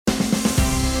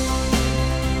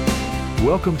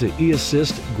Welcome to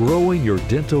eAssist Growing Your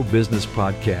Dental Business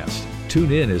podcast.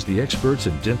 Tune in as the experts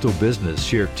in dental business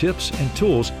share tips and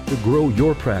tools to grow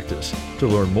your practice. To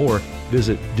learn more,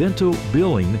 visit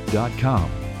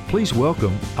dentalbilling.com. Please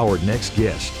welcome our next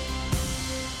guest.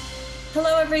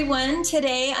 Hello, everyone.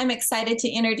 Today, I'm excited to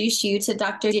introduce you to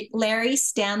Dr. Larry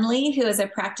Stanley, who is a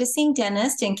practicing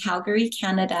dentist in Calgary,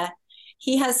 Canada.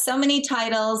 He has so many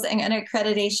titles and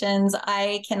accreditations,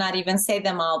 I cannot even say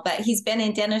them all, but he's been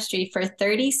in dentistry for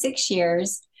 36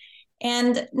 years.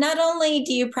 And not only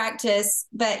do you practice,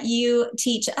 but you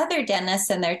teach other dentists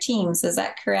and their teams. Is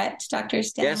that correct, Dr.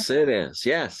 Stanley? Yes, it is.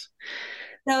 Yes.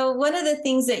 So one of the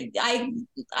things that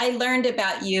I learned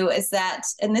about you is that,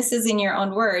 and this is in your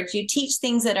own words, you teach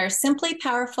things that are simply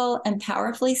powerful and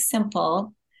powerfully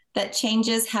simple that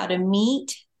changes how to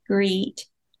meet, greet,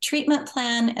 treatment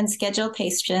plan, and schedule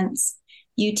patients.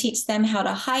 You teach them how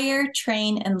to hire,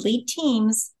 train, and lead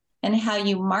teams, and how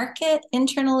you market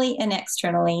internally and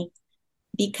externally.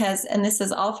 Because, and this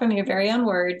is all from your very own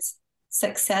words,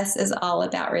 success is all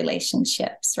about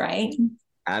relationships, right?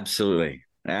 Absolutely.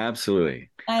 Absolutely.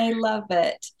 I love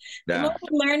it. Yeah. The more I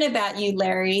learn about you,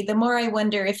 Larry, the more I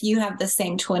wonder if you have the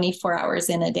same 24 hours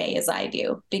in a day as I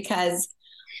do, because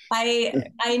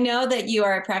I know that you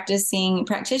are a practicing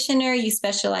practitioner. You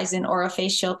specialize in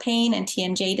orofacial pain and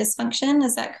TMJ dysfunction.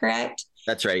 Is that correct?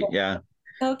 That's right. Yeah.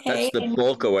 Okay. That's the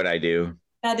bulk of what I do.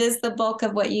 That is the bulk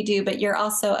of what you do, but you're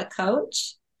also a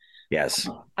coach. Yes.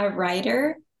 A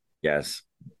writer. Yes.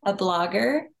 A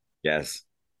blogger. Yes.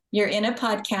 You're in a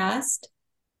podcast.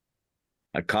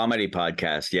 A comedy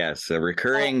podcast. Yes. A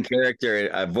recurring character,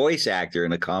 a voice actor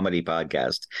in a comedy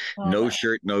podcast. No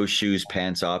shirt, no shoes,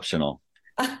 pants optional.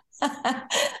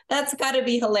 That's got to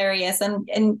be hilarious. And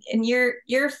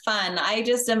you're fun. I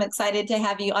just am excited to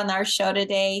have you on our show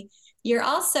today. You're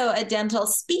also a dental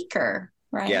speaker,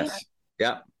 right? Yes.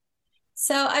 Yeah.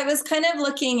 So I was kind of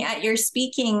looking at your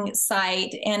speaking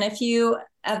site, and a few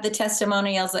of the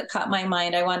testimonials that caught my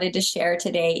mind I wanted to share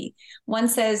today. One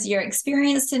says you're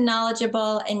experienced and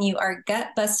knowledgeable, and you are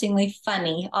gut-bustingly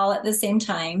funny all at the same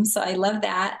time. So I love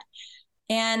that.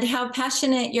 And how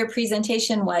passionate your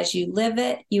presentation was. You live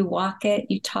it, you walk it,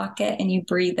 you talk it, and you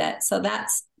breathe it. So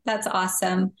that's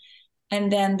awesome.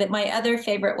 And then my other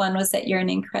favorite one was that you're an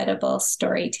incredible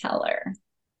storyteller.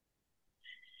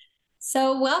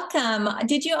 So welcome.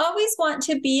 Did you always want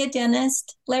to be a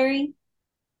dentist, Larry?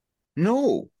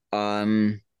 No,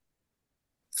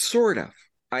 sort of.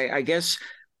 I guess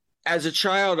as a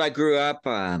child, I grew up,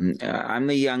 I'm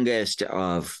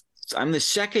the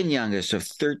second youngest of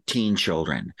 13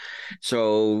 children.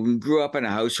 So we grew up in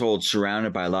a household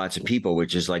surrounded by lots of people,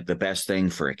 which is like the best thing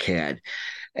for a kid.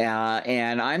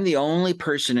 And I'm the only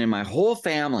person in my whole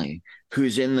family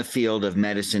who's in the field of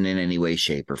medicine in any way,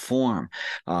 shape, or form.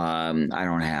 I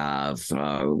don't have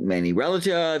many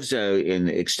relatives in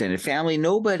the extended family.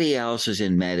 Nobody else is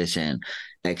in medicine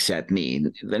except me.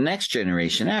 The next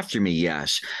generation after me,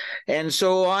 yes. And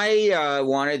so I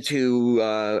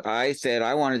said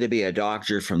I wanted to be a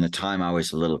doctor from the time I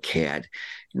was a little kid.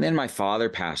 And then my father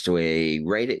passed away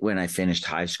right when I finished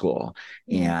high school.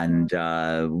 And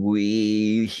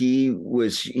he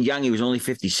was young. He was only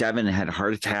 57 and had a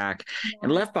heart attack and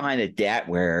left behind a debt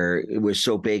where it was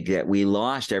so big that we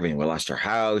lost everything. We lost our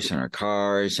house and our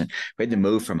cars, and we had to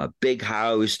move from a big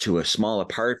house to a small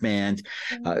apartment.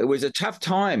 It was a tough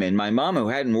time. And my mom, who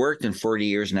hadn't worked in 40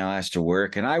 years, now has to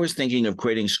work. And I was thinking of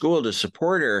quitting school to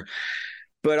support her.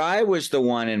 But I was the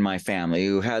one in my family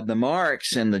who had the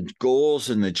marks and the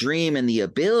goals and the dream and the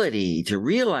ability to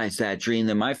realize that dream,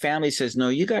 that my family says, no,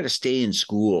 you got to stay in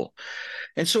school.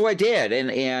 And so I did.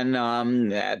 And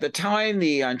at the time,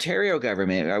 the Ontario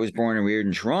government, I was born and reared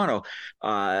in Toronto,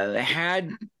 had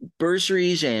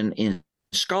bursaries and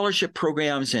scholarship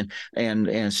programs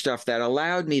and stuff that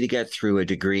allowed me to get through a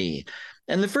degree.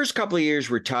 And the first couple of years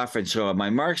were tough, and so my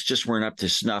marks just weren't up to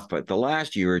snuff, but the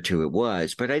last year or two it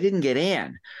was, but I didn't get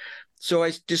in. So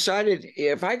I decided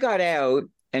if I got out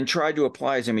and tried to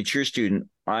apply as a mature student,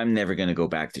 I'm never going to go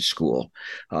back to school.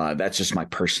 That's just my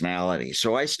personality.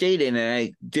 So I stayed in and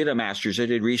I did a master's. I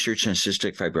did research in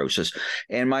cystic fibrosis.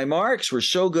 And my marks were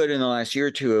so good in the last year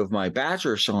or two of my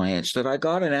Bachelor of Science that I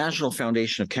got a National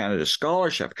Foundation of Canada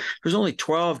scholarship. There's only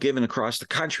 12 given across the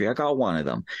country. I got one of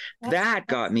them. That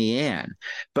got me in.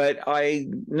 But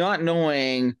not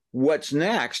knowing what's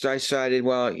next, I decided,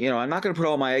 well, I'm not going to put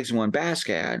all my eggs in one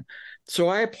basket. So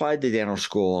I applied to dental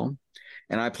school.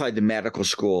 And I applied to medical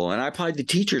school, and I applied to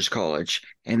teachers college,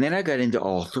 and then I got into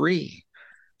all three.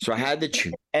 So I had to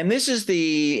choose. And this is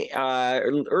the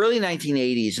early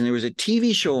 1980s, and there was a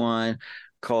TV show on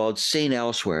called St.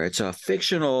 Elsewhere. It's a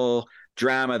fictional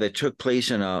drama that took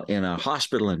place in a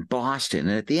hospital in Boston.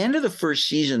 And at the end of the first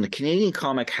season, the Canadian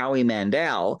comic Howie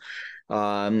Mandel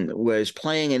was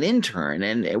playing an intern,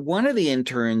 and one of the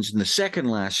interns in the second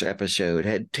last episode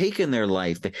had taken their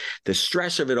life. The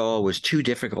stress of it all was too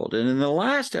difficult. And in the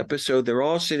last episode, they're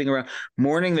all sitting around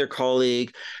mourning their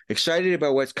colleague, excited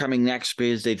about what's coming next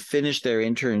because they'd finished their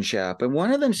internship. And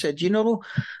one of them said,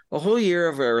 a whole year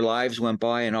of our lives went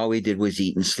by and all we did was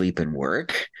eat and sleep and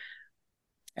work.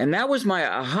 And that was my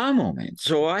aha moment.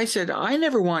 So I said, I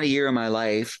never want a year of my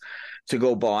life to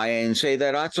go by and say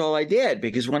that that's all I did.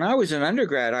 Because when I was an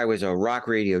undergrad, I was a rock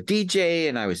radio DJ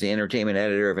and I was the entertainment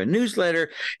editor of a newsletter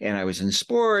and I was in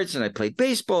sports and I played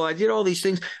baseball. I did all these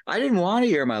things. I didn't want a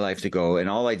year of my life to go, and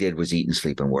all I did was eat and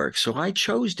sleep and work. So I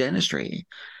chose dentistry.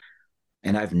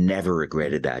 And I've never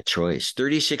regretted that choice.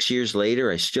 36 years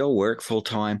later, I still work full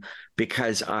time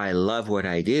because I love what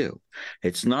I do.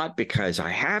 It's not because I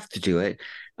have to do it.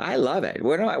 I love it.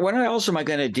 What else am I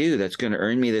going to do that's going to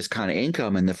earn me this kind of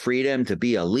income and the freedom to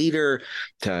be a leader,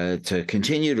 to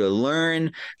continue to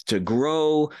learn, to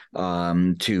grow,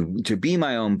 to be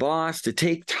my own boss, to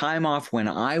take time off when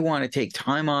I want to take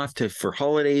time off for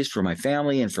holidays for my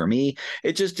family and for me.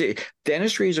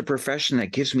 Dentistry is a profession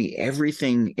that gives me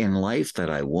everything in life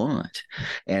that I want.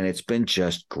 And it's been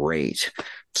just great.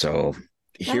 So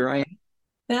here I am.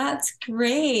 That's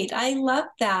great. I love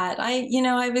that. I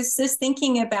was just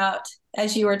thinking about,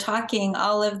 as you were talking,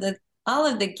 all of the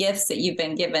gifts that you've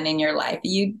been given in your life.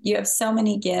 You have so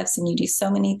many gifts and you do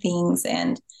so many things.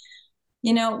 And,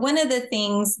 one of the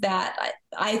things that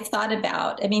I thought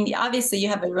about, obviously you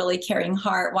have a really caring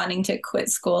heart, wanting to quit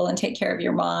school and take care of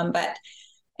your mom,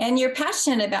 and you're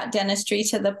passionate about dentistry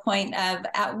to the point of,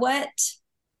 at what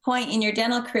point in your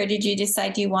dental career did you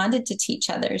decide you wanted to teach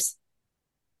others?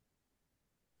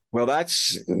 Well,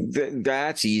 that's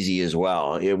easy as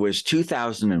well. It was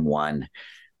 2001.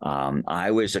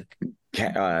 I was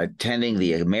attending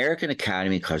the American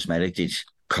Academy of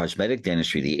Cosmetic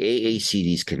Dentistry, the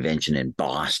AACD's convention in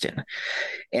Boston.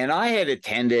 And I had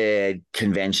attended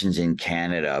conventions in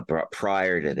Canada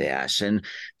prior to this. And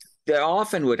they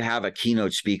often would have a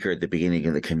keynote speaker at the beginning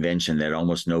of the convention that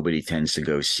almost nobody tends to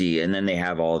go see. And then they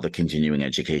have all the continuing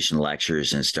education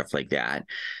lectures and stuff like that.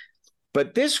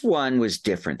 But this one was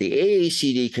different. The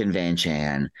AACD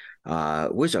convention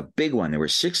was a big one. There were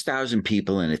 6,000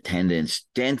 people in attendance,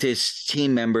 dentists,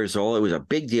 team members, all. It was a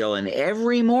big deal. And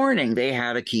every morning they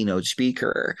had a keynote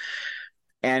speaker.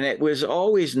 And it was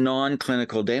always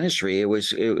non-clinical dentistry. It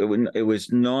was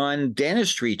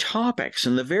non-dentistry topics.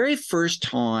 And the very first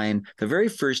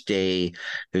day,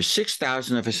 there's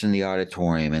 6,000 of us in the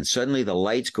auditorium, and suddenly the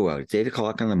lights go out. It's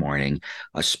 8:00 in the morning.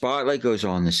 A spotlight goes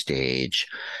on the stage,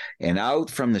 and out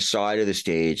from the side of the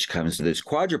stage comes this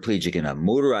quadriplegic in a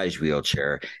motorized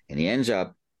wheelchair, and he ends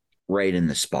up right in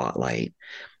the spotlight.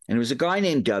 And it was a guy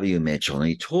named W. Mitchell, and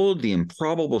he told the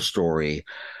improbable story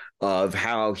of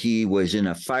how he was in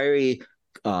a fiery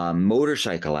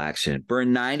motorcycle accident,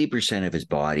 burned 90% of his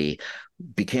body,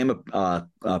 became a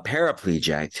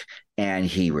paraplegic, and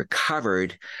he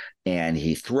recovered and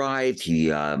he thrived. He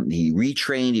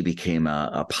retrained. He became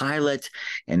a pilot,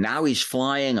 and now he's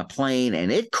flying a plane,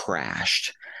 and it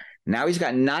crashed. Now he's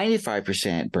got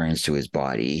 95% burns to his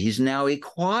body. He's now a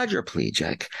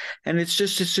quadriplegic. And it's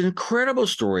just this incredible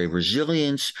story of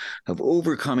resilience, of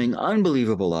overcoming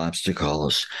unbelievable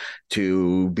obstacles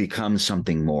to become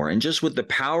something more. And just with the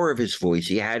power of his voice,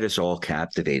 he had us all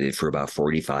captivated for about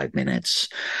 45 minutes.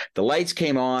 The lights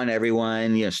came on,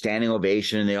 everyone, standing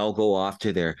ovation, and they all go off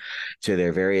to their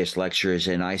various lectures.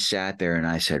 And I sat there and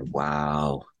I said,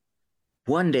 wow,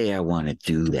 one day I want to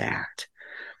do that.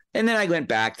 And then I went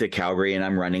back to Calgary, and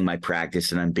I'm running my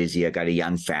practice, and I'm busy. I got a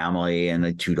young family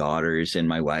and 2 daughters and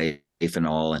my wife and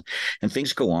all, and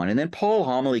things go on. And then Paul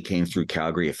Homily came through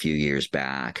Calgary a few years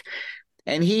back,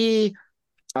 and he,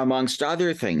 amongst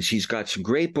other things, he's got some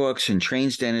great books and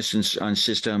trains dentists on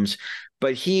systems,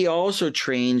 but he also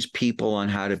trains people on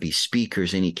how to be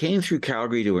speakers. And he came through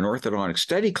Calgary to an orthodontic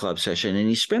study club session, and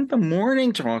he spent the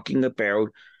morning talking about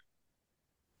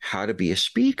how to be a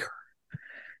speaker.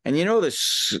 And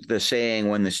the saying,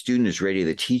 when the student is ready,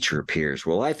 the teacher appears.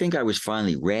 Well, I think I was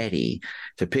finally ready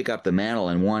to pick up the mantle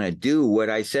and want to do what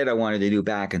I said I wanted to do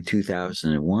back in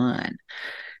 2001.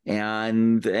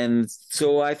 And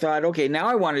so I thought, okay, now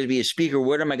I wanted to be a speaker.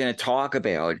 What am I going to talk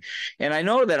about? And I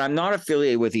know that I'm not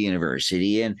affiliated with the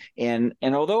university. And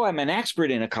although I'm an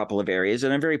expert in a couple of areas,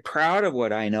 and I'm very proud of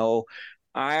what I know,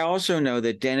 I also know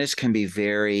that dentists can be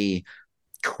very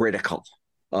critical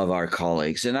of our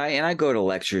colleagues. And I go to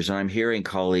lectures and I'm hearing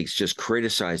colleagues just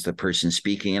criticize the person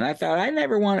speaking. And I thought, I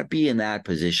never want to be in that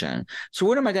position. So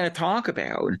what am I going to talk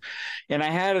about? And I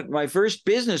had my first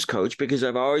business coach, because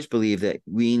I've always believed that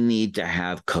we need to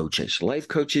have coaches, life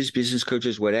coaches, business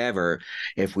coaches, whatever,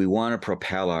 if we want to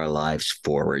propel our lives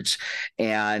forwards.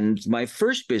 And my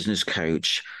first business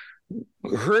coach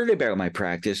heard about my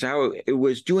practice, how it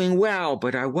was doing well,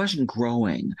 but I wasn't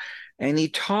growing. And he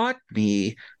taught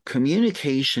me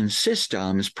communication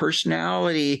systems,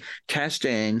 personality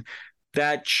testing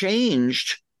that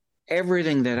changed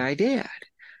everything that I did.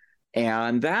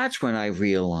 And that's when I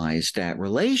realized that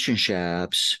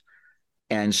relationships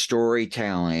and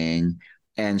storytelling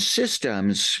and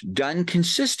systems done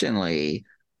consistently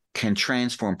can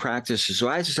transform practices. So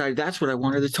I decided that's what I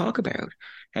wanted to talk about.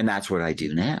 And that's what I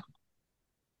do now.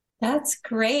 That's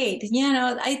great.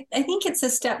 I think it's a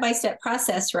step-by-step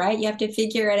process, right? You have to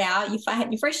figure it out.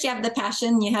 First you have the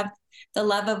passion, you have the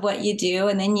love of what you do,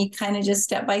 and then you kind of just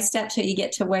step by step till you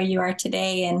get to where you are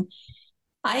today. And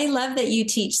I love that you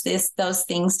teach those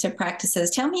things to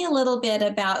practices. Tell me a little bit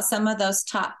about some of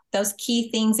those key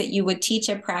things that you would teach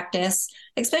a practice,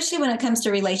 especially when it comes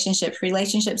to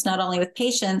relationships not only with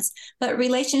patients, but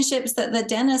relationships that the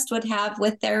dentist would have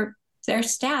with their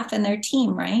staff and their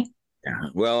team, right? Yeah.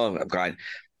 Well, I've got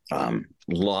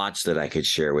lots that I could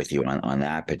share with you on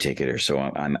that particular. So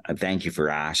I'm thank you for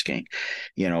asking.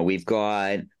 We've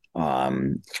got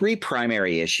three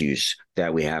primary issues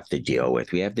that we have to deal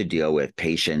with. We have to deal with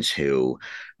patients who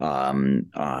don't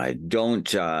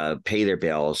pay their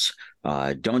bills,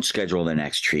 don't schedule the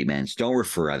next treatments, don't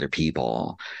refer other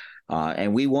people.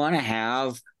 And we want to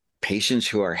have patients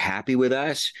who are happy with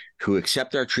us, who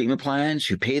accept our treatment plans,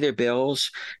 who pay their bills,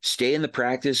 stay in the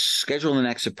practice, schedule the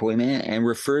next appointment, and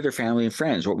refer their family and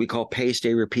friends, what we call pay,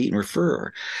 stay, repeat, and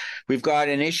refer. We've got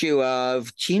an issue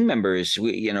of team members.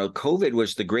 COVID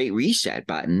was the great reset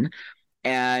button,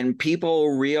 and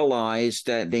people realized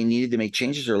that they needed to make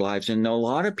changes in their lives. And a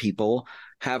lot of people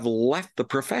have left the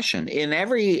profession in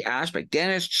every aspect: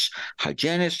 dentists,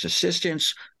 hygienists,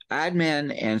 assistants,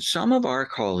 admin, and some of our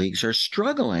colleagues are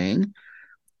struggling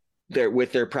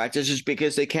with their practices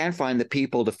because they can't find the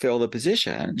people to fill the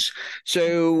positions.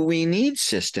 So we need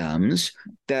systems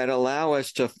that allow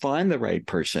us to find the right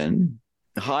person,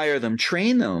 hire them,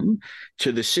 train them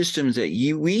to the systems that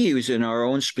we use in our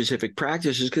own specific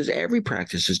practices, because every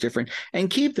practice is different, and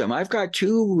keep them. I've got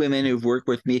two women who've worked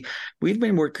with me. We've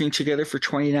been working together for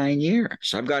 29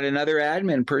 years. I've got another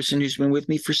admin person who's been with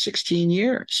me for 16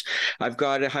 years. I've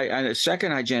got a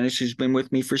second hygienist who's been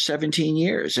with me for 17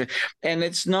 years. And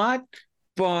it's not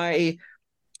by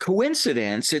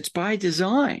coincidence, it's by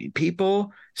design.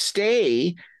 People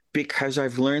stay because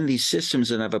I've learned these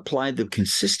systems and I've applied them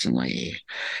consistently.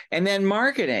 And then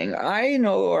marketing. I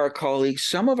know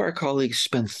some of our colleagues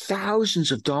spend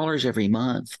thousands of dollars every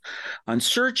month on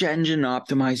search engine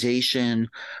optimization,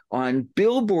 on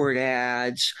billboard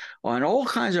ads, on all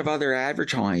kinds of other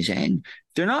advertising.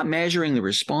 They're not measuring the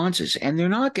responses, and they're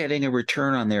not getting a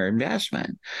return on their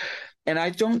investment. And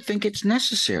I don't think it's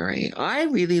necessary. I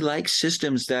really like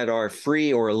systems that are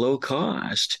free or low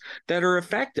cost, that are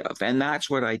effective. And that's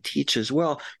what I teach as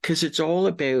well, because it's all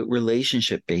about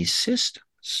relationship-based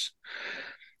systems.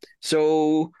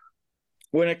 So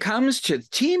when it comes to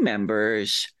team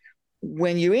members,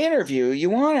 when you interview,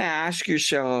 you want to ask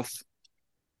yourself,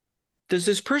 does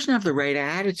this person have the right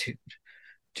attitude?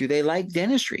 Do they like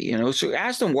dentistry? So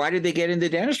ask them, why did they get into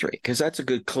dentistry? Because that's a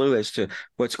good clue as to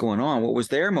what's going on. What was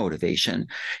their motivation?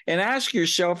 And ask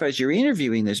yourself, as you're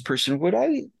interviewing this person, would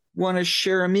I want to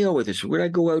share a meal with this? Would I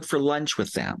go out for lunch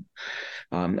with them?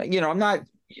 I'm not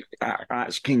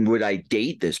asking, would I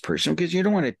date this person? Because you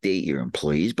don't want to date your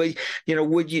employees. But, do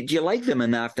you like them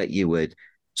enough that you're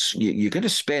going to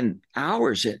spend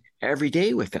hours every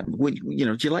day with them? Do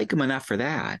you like them enough for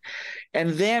that?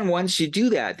 And then once you do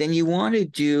that, then you want to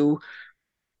do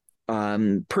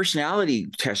personality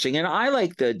testing. And I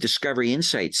like the Discovery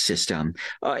Insights system.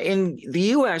 In the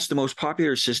US, the most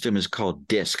popular system is called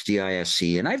DISC,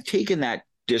 D-I-S-C. And I've taken that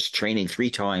DISC training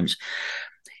 3 times.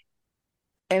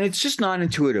 And it's just not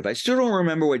intuitive. I still don't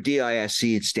remember what DISC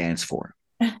it stands for.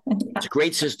 It's a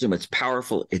great system. It's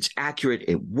powerful. It's accurate.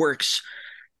 It works.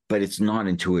 But it's not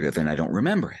intuitive, and I don't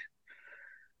remember it.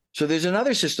 So there's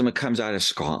another system that comes out of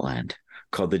Scotland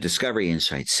called the Discovery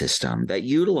Insight System that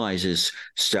utilizes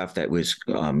stuff that was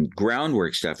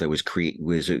groundwork stuff that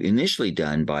was initially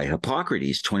done by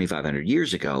Hippocrates 2,500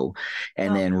 years ago,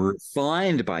 and then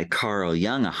refined by Carl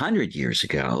Jung 100 years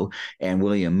ago, and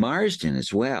William Marsden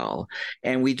as well.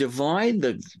 And we divide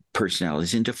the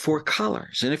personalities into 4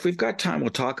 colors. And if we've got time, we'll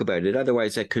talk about it.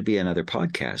 Otherwise, that could be another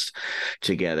podcast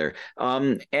together.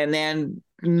 And then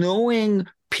knowing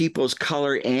people's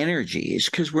color energies,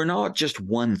 because we're not just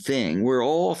one thing, we're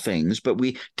all things, but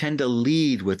we tend to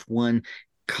lead with one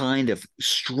kind of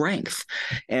strength.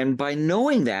 And by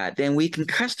knowing that, then we can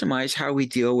customize how we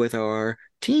deal with our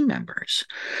team members.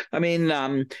 I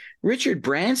mean, Richard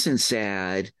Branson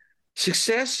said,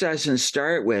 success doesn't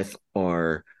start with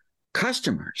our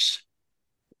customers.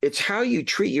 It's how you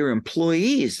treat your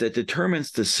employees that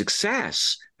determines the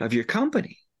success of your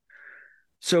company.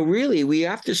 So really, we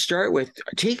have to start with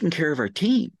taking care of our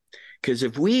team, because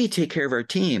if we take care of our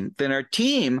team, then our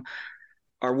team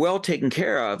are well taken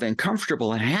care of and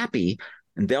comfortable and happy,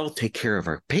 and they'll take care of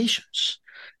our patients.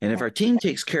 And if our team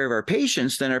takes care of our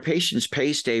patients, then our patients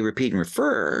pay, stay, repeat, and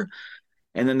refer.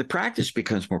 And then the practice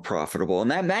becomes more profitable. And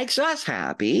that makes us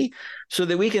happy so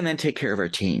that we can then take care of our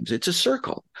teams. It's a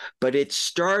circle, but it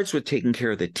starts with taking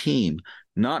care of the team,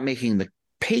 not making the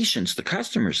patients, the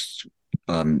customers,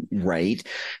 right.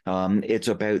 It's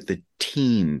about the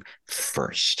team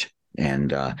first.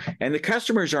 And the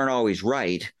customers aren't always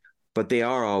right, but they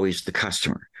are always the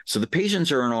customer. So the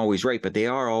patients aren't always right, but they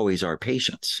are always our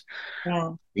patients.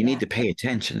 Yeah. We need to pay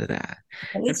attention to that.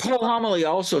 And Paul Homily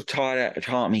also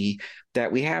taught me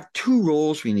that we have 2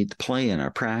 roles we need to play in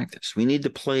our practice. We need to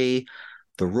play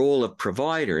the role of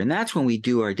provider, and that's when we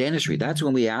do our dentistry. That's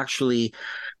when we actually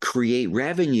create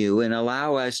revenue and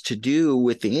allow us to do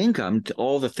with the income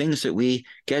all the things that we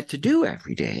get to do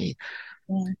every day.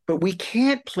 Yeah. But we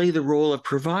can't play the role of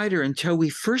provider until we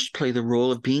first play the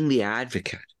role of being the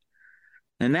advocate.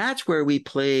 And that's where we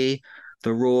play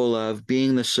the role of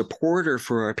being the supporter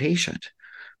for our patient,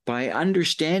 by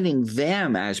understanding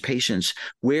them as patients,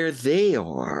 where they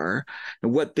are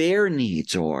and what their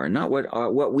needs are, not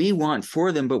what we want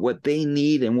for them, but what they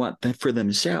need and want for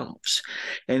themselves.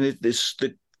 And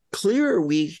the clearer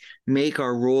we make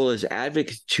our role as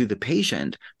advocate to the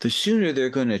patient, the sooner they're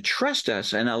going to trust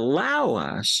us and allow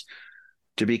us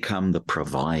to become the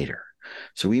provider.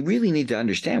 So we really need to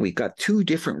understand we've got 2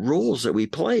 different roles that we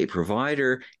play,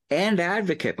 provider and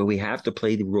advocate, but we have to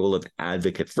play the role of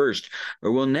advocate first,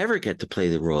 or we'll never get to play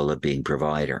the role of being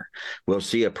provider. We'll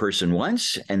see a person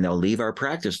once and they'll leave our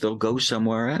practice. They'll go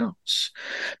somewhere else,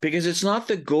 because it's not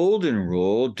the golden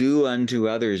rule, do unto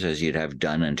others as you'd have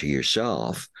done unto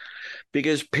yourself,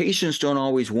 because patients don't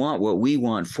always want what we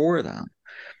want for them.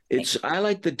 I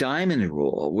like the diamond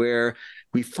rule, where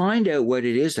we find out what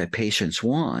it is that patients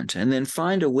want and then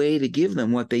find a way to give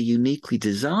them what they uniquely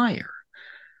desire.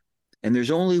 And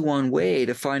there's only one way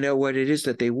to find out what it is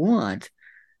that they want,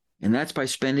 and that's by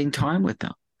spending time with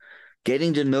them,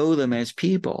 getting to know them as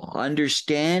people,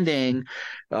 understanding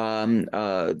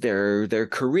their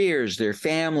careers, their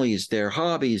families, their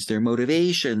hobbies, their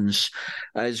motivations,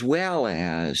 as well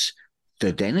as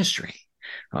the dentistry.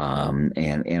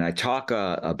 And I talk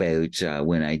about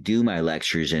when I do my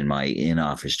lectures in my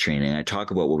in-office training, I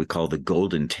talk about what we call the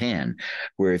golden 10,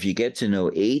 where if you get to know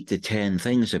 8 to 10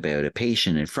 things about a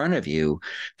patient in front of you,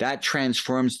 that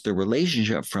transforms the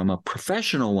relationship from a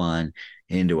professional one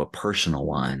into a personal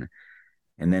one.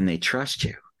 And then they trust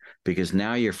you, because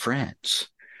now you're friends.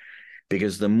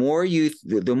 Because the more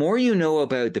you know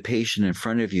about the patient in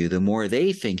front of you, the more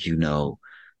they think you know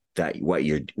that what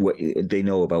they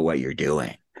know about what you're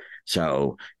doing.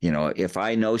 So, if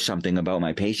I know something about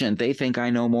my patient, they think I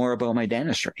know more about my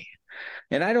dentistry.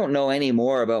 And I don't know any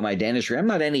more about my dentistry. I'm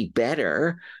not any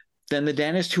better than the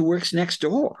dentist who works next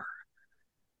door.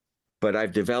 But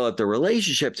I've developed a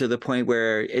relationship to the point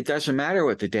where it doesn't matter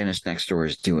what the dentist next door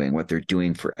is doing, what they're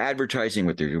doing for advertising,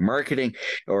 what they're doing marketing,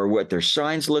 or what their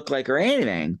signs look like or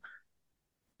anything,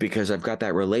 because I've got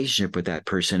that relationship with that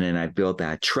person and I've built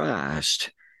that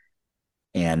trust.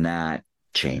 And that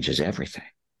changes everything.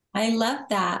 I love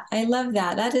that.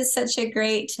 That is such a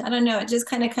great, I don't know, it just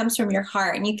kind of comes from your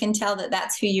heart, and you can tell that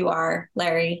that's who you are,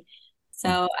 Larry.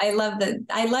 So I love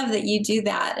that you do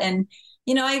that. And,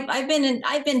 I've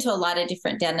been to a lot of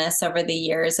different dentists over the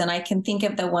years, and I can think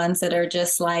of the ones that are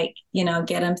just like, get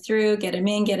them through, get them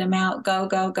in, get them out, go,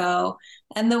 go, go.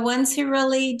 And the ones who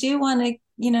really do want to,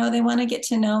 they want to get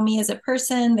to know me as a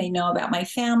person. They know about my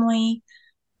family.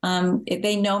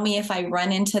 They know me if I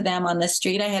run into them on the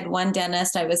street. I had one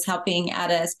dentist I was helping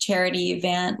at a charity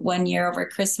event one year over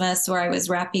Christmas, where I was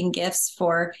wrapping gifts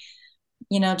for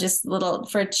just little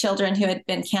for children who had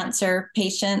been cancer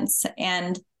patients.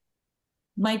 And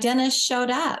my dentist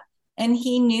showed up and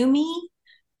he knew me.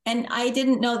 And I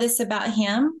didn't know this about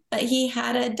him, but he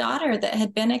had a daughter that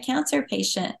had been a cancer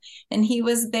patient and he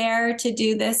was there to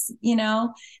do this,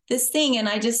 this thing. And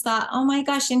I just thought, oh my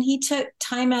gosh. And he took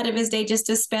time out of his day just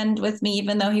to spend with me,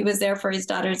 even though he was there for his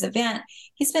daughter's event.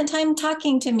 He spent time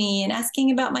talking to me and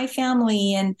asking about my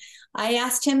family. And I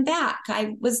asked him back.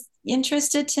 I was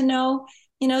interested to know,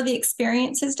 the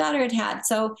experience his daughter had had.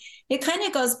 So it kind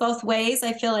of goes both ways.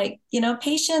 I feel like,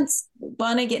 patients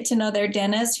want to get to know their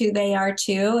dentist, who they are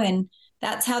too. And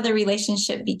that's how the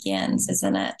relationship begins,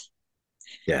 isn't it?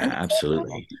 Yeah,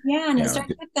 absolutely. And it starts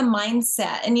with the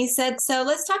mindset. And you said, so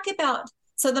let's talk about,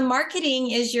 so the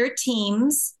marketing is your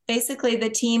teams. Basically,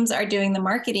 the teams are doing the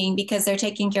marketing because they're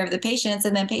taking care of the patients.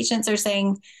 And then patients are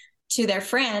saying to their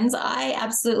friends, I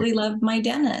absolutely love my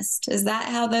dentist. Is that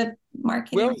how the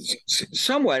marketing? Well,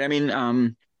 somewhat. I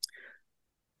mean,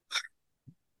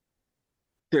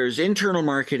 there's internal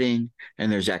marketing and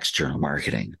there's external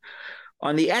marketing.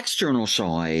 On the external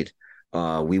side, we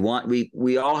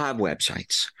all have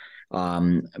websites.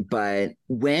 But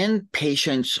when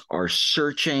patients are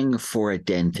searching for a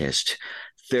dentist,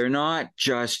 they're not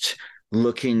just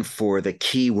looking for the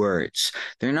keywords.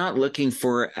 They're not looking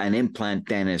for an implant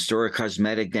dentist or a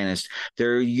cosmetic dentist.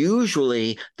 They're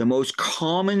usually, the most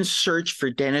common search for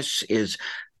dentists is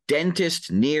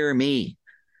dentist near me.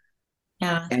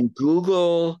 Yeah. And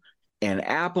Google and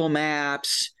Apple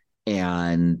Maps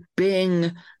and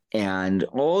Bing and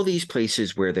all these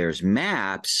places where there's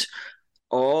maps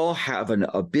all have an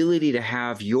ability to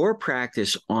have your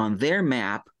practice on their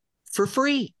map for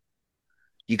free.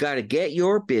 You got to get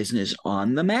your business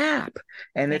on the map.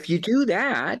 And if you do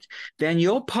that, then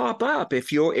you'll pop up. If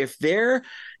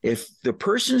the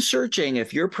person searching,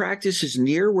 if your practice is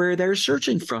near where they're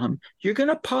searching from, you're going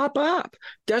to pop up.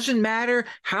 Doesn't matter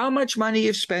how much money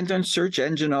you've spent on search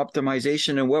engine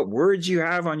optimization and what words you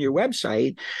have on your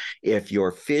website. If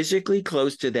you're physically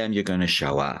close to them, you're going to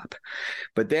show up.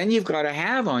 But then you've got to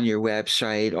have on your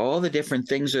website all the different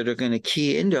things that are going to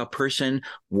key into a person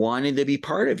wanting to be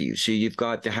part of you. So you've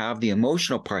got to have the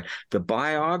emotional part, the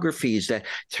biographies that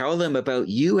tell them about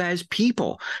you as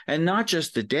people, and not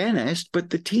just the dentist, but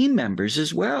the team members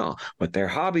as well, what their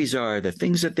hobbies are, the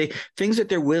things that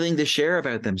they're willing to share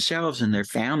about themselves and their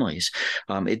families.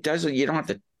 You don't have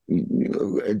to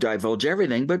divulge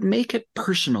everything, but make it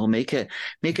personal, make it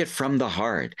from the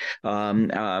heart.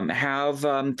 Have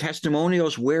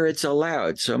testimonials where it's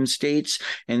allowed. Some states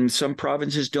and some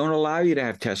provinces don't allow you to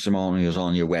have testimonials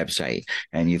on your website,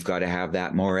 and you've got to have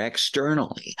that more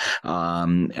externally.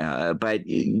 But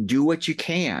do what you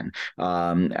can.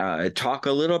 Talk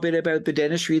a little bit about the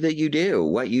dentistry that you do,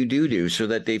 what you do, so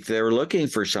that if they're looking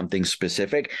for something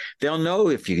specific, they'll know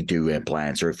if you do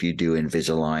implants or if you do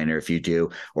Invisalign or if you do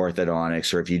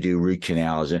orthodontics or if you do root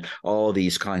canals and all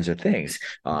these kinds of things.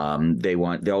 They're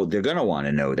going to want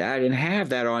to know that and have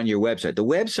that on your website. The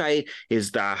website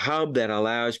is the hub that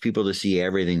allows people to see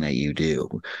everything that you do.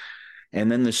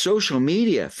 And then the social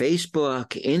media, Facebook,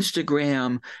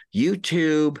 Instagram,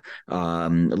 YouTube,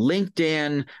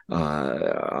 LinkedIn,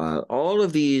 all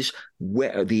of these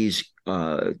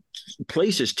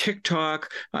places,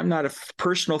 TikTok. I'm not a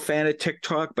personal fan of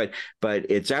TikTok, but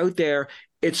it's out there.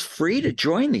 It's free to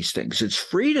join these things. It's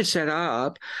free to set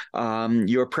up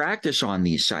your practice on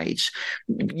these sites.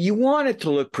 You want it to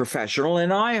look professional.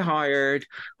 And I hired,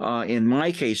 in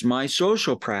my case, my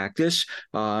social practice,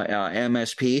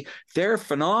 MSP. They're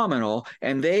phenomenal.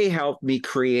 And they helped me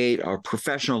create a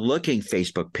professional looking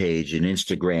Facebook page and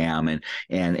Instagram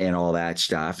and all that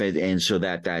stuff. And so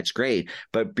that's great.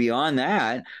 But beyond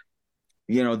that,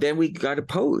 then we got to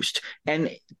post. And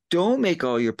don't make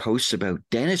all your posts about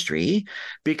dentistry,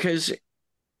 because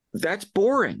that's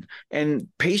boring and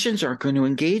patients aren't going to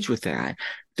engage with that.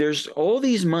 There's all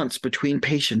these months between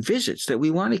patient visits that we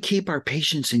want to keep our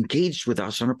patients engaged with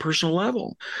us on a personal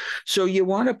level. So you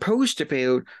want to post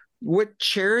about what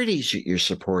charities you're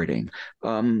supporting.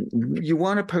 You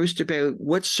want to post about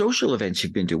what social events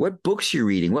you've been to, what books you're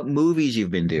reading, what movies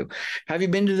you've been to. Have you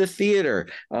been to the theater?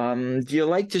 Do you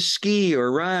like to ski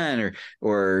or run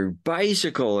or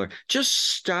bicycle, or just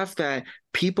stuff that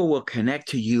people will connect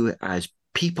to you as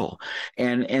people?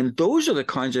 And those are the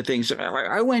kinds of things.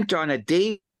 I went on a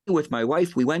date with my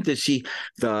wife. We went to see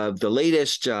the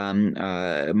latest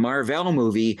Marvel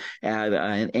movie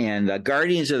and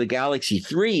Guardians of the Galaxy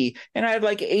 3, and I had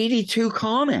like 82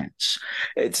 comments.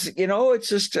 It's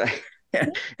just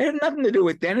It had nothing to do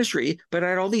with dentistry, but I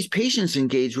had all these patients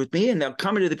engaged with me, and they'll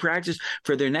come into the practice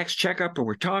for their next checkup, and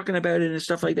we're talking about it and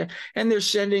stuff like that. And they're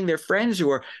sending their friends who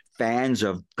are fans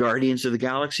of Guardians of the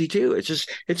Galaxy too.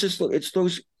 It's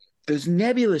those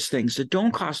nebulous things that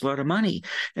don't cost a lot of money,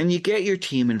 and you get your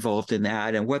team involved in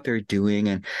that and what they're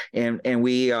doing. And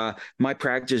we my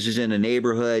practice is in a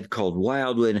neighborhood called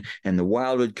Wildwood, and the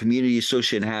Wildwood Community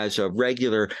Association has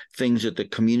regular things at the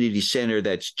community center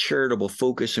that's charitable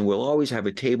focus, and we'll always have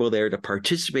a table there to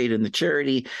participate in the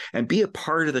charity and be a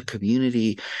part of the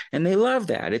community. And they love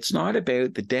that. It's not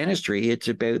about the dentistry, it's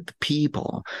about the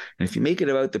people. And if you make it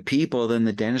about the people, then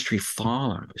the dentistry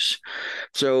follows.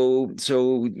 So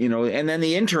and then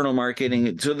the internal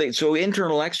marketing. So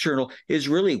internal, external is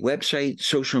really website,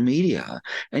 social media,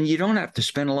 and you don't have to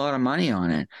spend a lot of money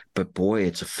on it, but boy,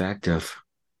 it's effective.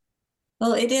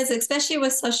 Well, it is, especially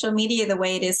with social media the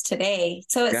way it is today.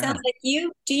 So it sounds like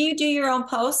do you do your own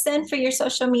posts then for your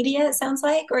social media, it sounds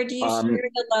like, or do you share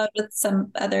the load with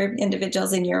some other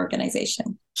individuals in your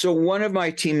organization? So one of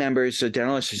my team members, a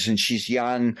dental assistant, she's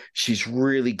young. She's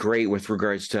really great with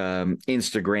regards to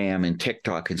Instagram and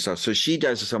TikTok and stuff. So she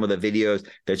does some of the videos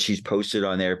that she's posted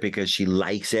on there because she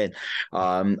likes it.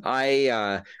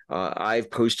 I've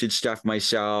posted stuff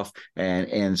myself,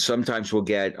 and sometimes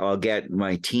I'll get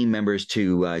my team members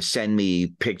to send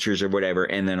me pictures or whatever,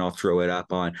 and then I'll throw it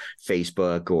up on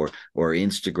Facebook or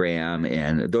Instagram,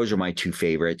 and those are my two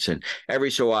favorites. And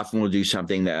every so often we'll do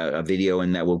something, a video,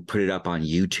 and that we'll put it up on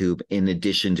YouTube in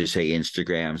addition to, say,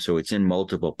 Instagram. So it's in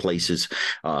multiple places.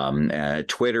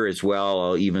 Twitter as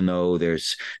well, even though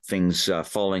there's things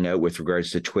falling out with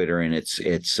regards to Twitter and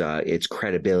its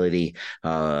credibility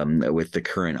with the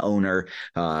current owner.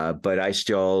 But I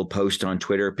still post on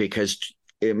Twitter because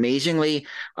amazingly,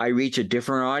 I reach a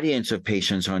different audience of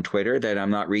patients on Twitter that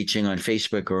I'm not reaching on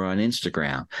Facebook or on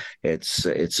Instagram. It's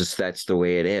just, that's the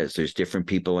way it is. There's different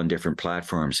people on different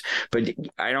platforms, but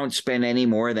I don't spend any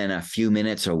more than a few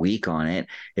minutes a week on it.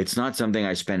 It's not something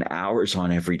I spend hours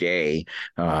on every day.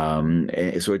 So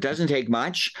it doesn't take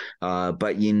much,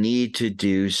 but you need to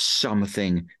do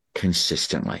something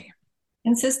consistently.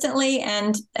 Consistently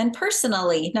and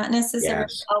personally, not necessarily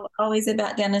always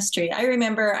about dentistry. I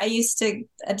remember a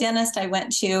dentist I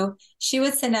went to, she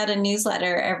would send out a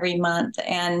newsletter every month,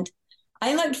 and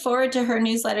I looked forward to her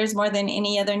newsletters more than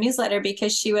any other newsletter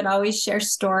because she would always share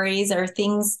stories or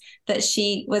things that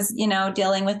she was,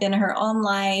 dealing with in her own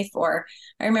life. Or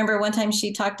I remember one time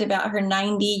she talked about her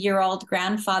 90-year-old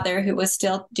grandfather who was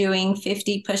still doing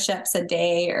 50 push-ups a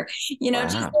day, or,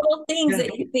 just little things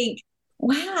that you think,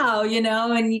 wow,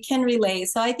 and you can relate.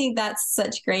 So I think that's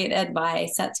such great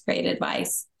advice. That's great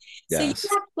advice. Yes. So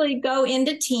you actually go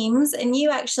into teams and you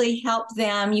actually help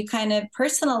them. You kind of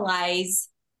personalize,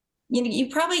 you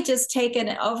probably just take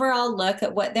an overall look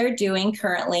at what they're doing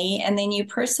currently, and then you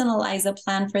personalize a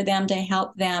plan for them to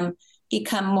help them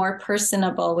become more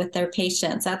personable with their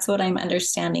patients. That's what I'm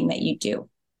understanding that you do.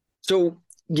 So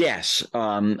yes,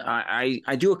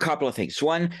 I do a couple of things.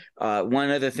 One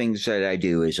of the things that I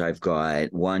do is I've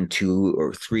got 1, 2,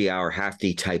 or 3 hour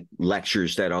half-day type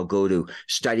lectures that I'll go to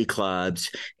study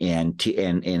clubs and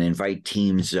invite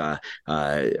teams,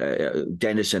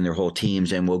 dentists and their whole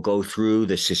teams, and we'll go through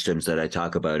the systems that I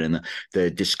talk about in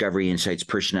the Discovery Insights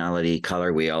Personality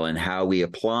Color Wheel, and how we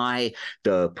apply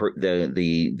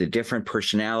the different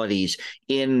personalities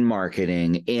in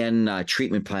marketing, in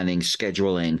treatment planning,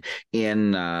 scheduling,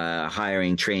 in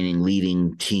hiring, training,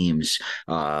 leading teams,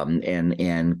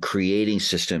 and creating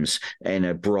systems in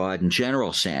a broad and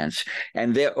general sense.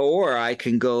 Or I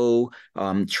can go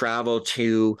travel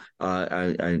to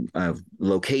a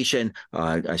location,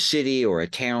 a city or a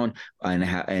town,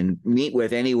 and meet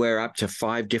with anywhere up to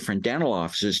 5 different dental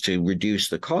offices to reduce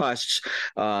the costs.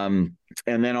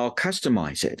 And then I'll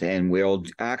customize it, and we'll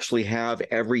actually have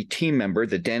every team member,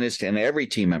 the dentist and every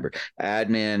team member,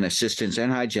 admin, assistants,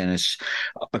 and hygienists,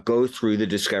 go through the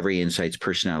Discovery Insights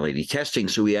personality testing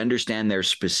so we understand their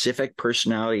specific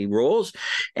personality roles.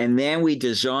 And then we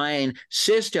design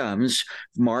systems,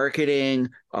 marketing,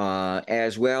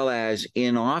 as well as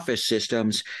in-office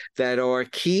systems that are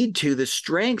keyed to the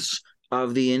strengths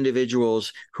of the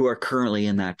individuals who are currently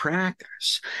in that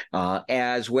practice,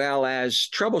 as well as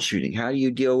troubleshooting. How do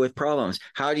you deal with problems?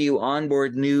 How do you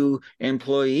onboard new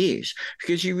employees?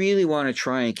 Because you really want to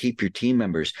try and keep your team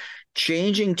members.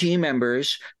 Changing team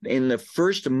members in the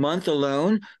first month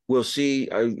alone, we'll see,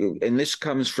 and this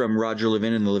comes from Roger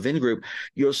Lovin and the Lovin Group,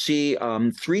 you'll see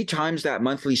 3 times that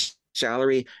monthly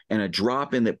salary and a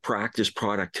drop in the practice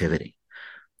productivity.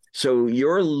 So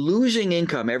you're losing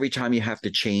income every time you have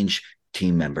to change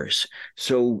team members.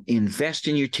 So invest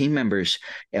in your team members,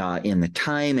 in the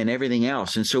time and everything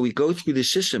else. And so we go through the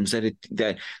systems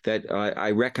that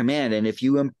I recommend. And if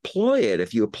you employ it,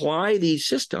 if you apply these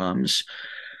systems,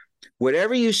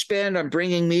 whatever you spend on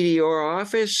bringing me to your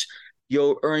office,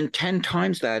 you'll earn 10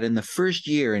 times that in the first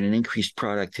year in an increased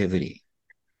productivity.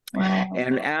 Wow.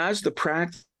 And as the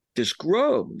practice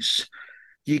grows,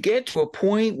 you get to a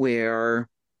point where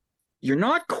you're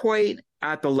not quite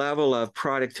at the level of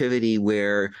productivity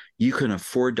where you can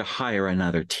afford to hire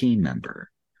another team member.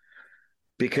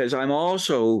 Because I'm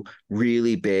also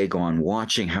really big on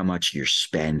watching how much you're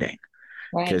spending.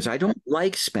 Because I don't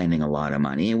like spending a lot of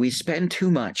money, and we spend too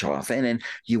much often, and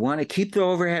you want to keep the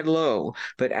overhead low.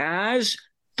 But as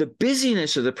the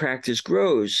busyness of the practice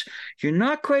grows, you're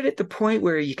not quite at the point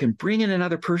where you can bring in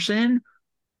another person,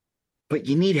 but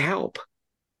you need help.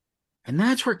 And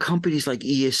that's where companies like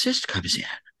eAssist comes in.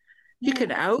 You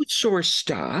can outsource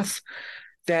stuff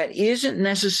that isn't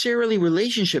necessarily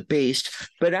relationship based,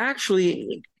 but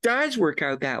actually does work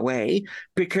out that way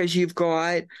because you've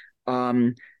got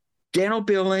dental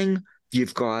billing,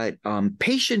 you've got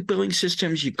patient billing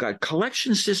systems, you've got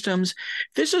collection systems.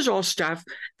 This is all stuff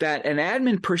that an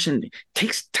admin person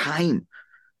takes time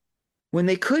when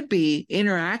they could be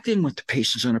interacting with the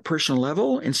patients on a personal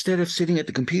level instead of sitting at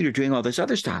the computer doing all this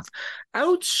other stuff.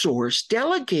 Outsource,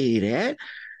 delegate it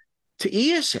to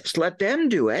eAssist. Let them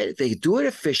do it. They do it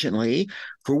efficiently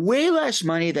for way less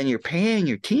money than you're paying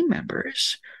your team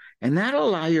members. And that'll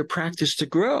allow your practice to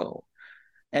grow.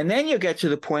 And then you get to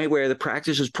the point where the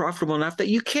practice is profitable enough that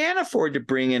you can afford to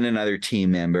bring in another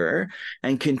team member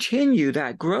and continue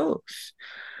that growth.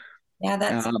 Yeah,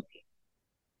 that's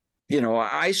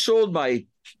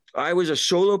I was a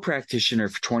solo practitioner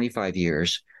for 25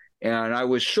 years, and I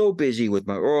was so busy with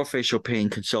my oral facial pain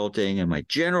consulting and my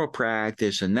general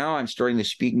practice, and now I'm starting the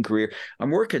speaking career. I'm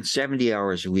working 70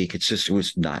 hours a week. It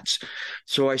was nuts.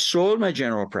 So I sold my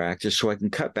general practice so I can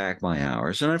cut back my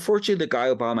hours. And unfortunately, the guy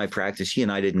who bought my practice, he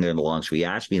and I didn't get along, so he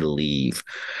asked me to leave.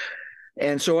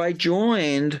 And so I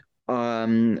joined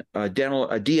a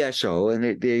DSO, and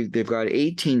they've got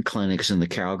 18 clinics in the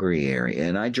Calgary area.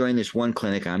 And I joined this one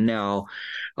clinic. I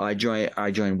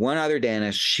joined one other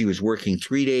dentist. She was working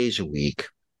 3 days a week,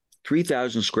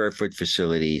 3,000 square foot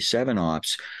facility, 7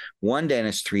 ops, one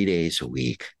dentist 3 days a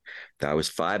week. That was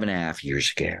 5.5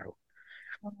 years ago.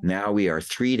 Now we are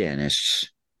 3 dentists,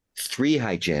 3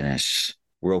 hygienists.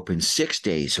 We're open 6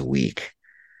 days a week.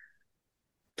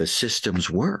 The systems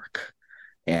work.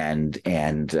 And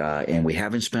we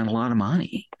haven't spent a lot of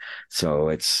money, so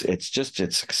it's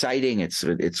exciting,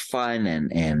 it's fun,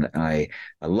 and I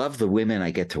love the women I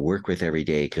get to work with every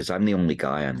day because I'm the only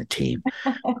guy on the team.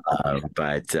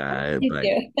 But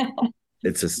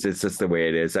it's just the way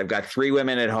it is. I've got 3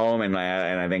 women at home, and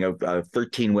I think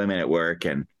 13 women at work,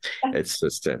 and it's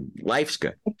just life's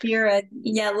good.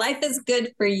 Life is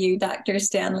good for you, Dr.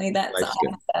 Stanley. That's Life's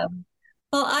awesome. Good.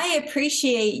 Well, I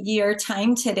appreciate your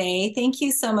time today. Thank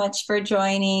you so much for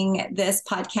joining this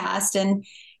podcast. And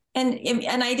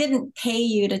I didn't pay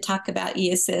you to talk about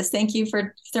eAssist. Thank you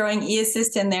for throwing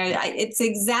eAssist in there. It's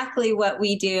exactly what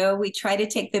we do. We try to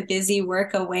take the busy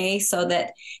work away so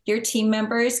that your team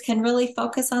members can really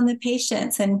focus on the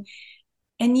patients. And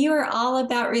you are all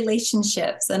about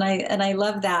relationships. And I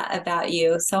love that about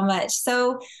you so much.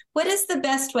 So what is the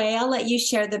best way? I'll let you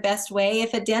share the best way.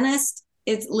 If a dentist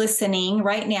is listening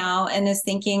right now and is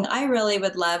thinking, I really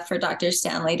would love for Dr.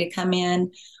 Stanley to come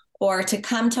in or to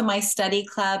come to my study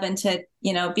club and to,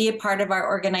 be a part of our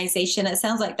organization. It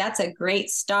sounds like that's a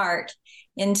great start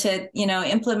into,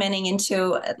 implementing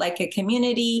into like a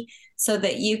community so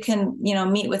that you can,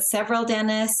 meet with several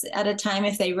dentists at a time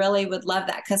if they really would love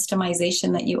that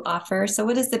customization that you offer. So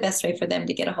what is the best way for them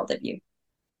to get a hold of you?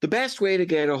 The best way to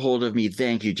get a hold of me,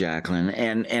 thank you, Jacqueline.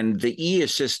 And the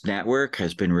eAssist network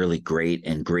has been really great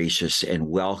and gracious and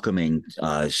welcoming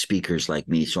speakers like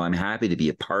me. So I'm happy to be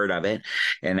a part of it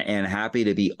and happy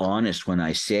to be honest when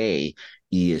I say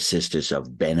eAssist is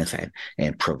of benefit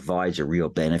and provides a real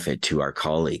benefit to our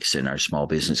colleagues and our small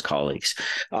business colleagues.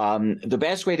 The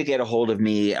best way to get a hold of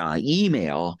me,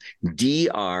 email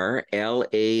DRLARRY,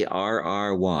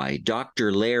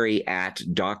 Dr. Larry at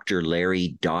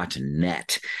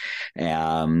drlarry.net.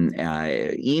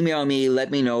 Email me,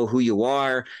 let me know who you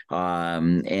are,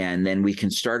 and then we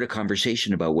can start a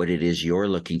conversation about what it is you're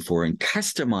looking for and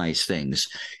customize things.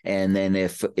 And then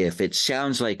if it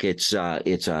sounds like it's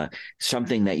something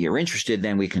that you're interested in,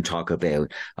 then we can talk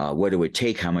about what it would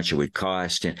take, how much it would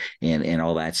cost, and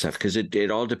all that stuff, because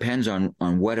it all depends on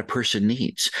what a person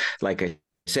needs. Like I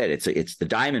said, it's the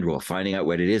diamond rule, finding out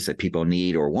what it is that people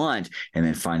need or want, and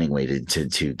then finding a way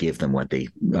to give them what they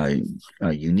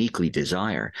uniquely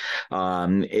desire.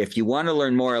 If you want to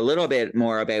learn a little bit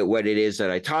more about what it is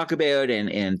that I talk about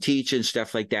and teach and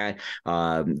stuff like that,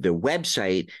 the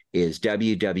website is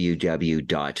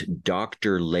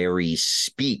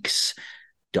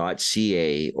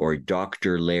www.drlarryspeaks.ca or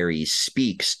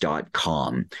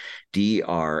drlarryspeaks.com.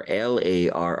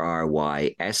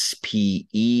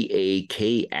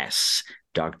 DRLARRYSPEAKS.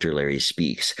 Dr. Larry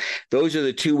Speaks. Those are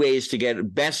the two ways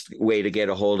best way to get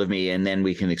a hold of me, and then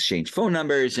we can exchange phone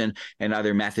numbers and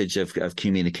other methods of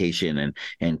communication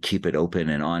and keep it open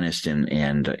and honest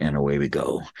and away we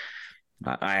go.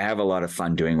 I have a lot of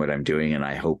fun doing what I'm doing, and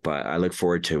I hope I look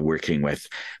forward to working with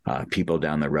people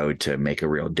down the road to make a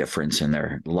real difference in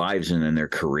their lives and in their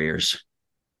careers.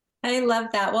 I love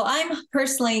that. Well, I'm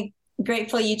personally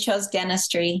grateful you chose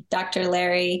dentistry, Dr.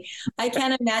 Larry. I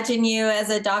can't imagine you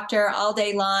as a doctor all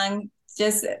day long.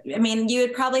 You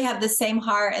would probably have the same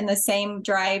heart and the same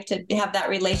drive to have that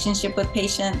relationship with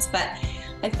patients, but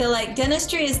I feel like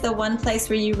dentistry is the one place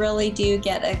where you really do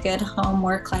get a good home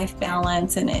work-life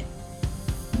balance, and it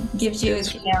gives you,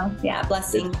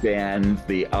 blessing. It's been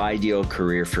the ideal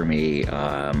career for me.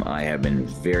 I have been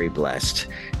very blessed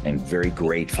and very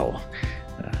grateful.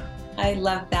 I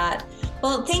love that.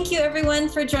 Well, thank you everyone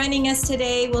for joining us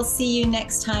today. We'll see you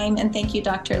next time. And thank you,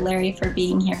 Dr. Larry, for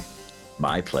being here.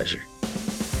 My pleasure.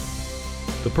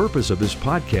 The purpose of this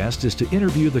podcast is to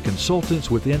interview the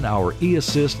consultants within our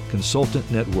eAssist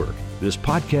Consultant Network. This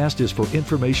podcast is for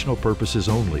informational purposes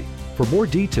only. For more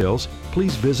details,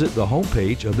 please visit the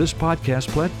homepage of this podcast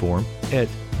platform at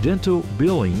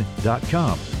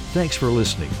dentalbilling.com. Thanks for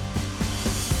listening.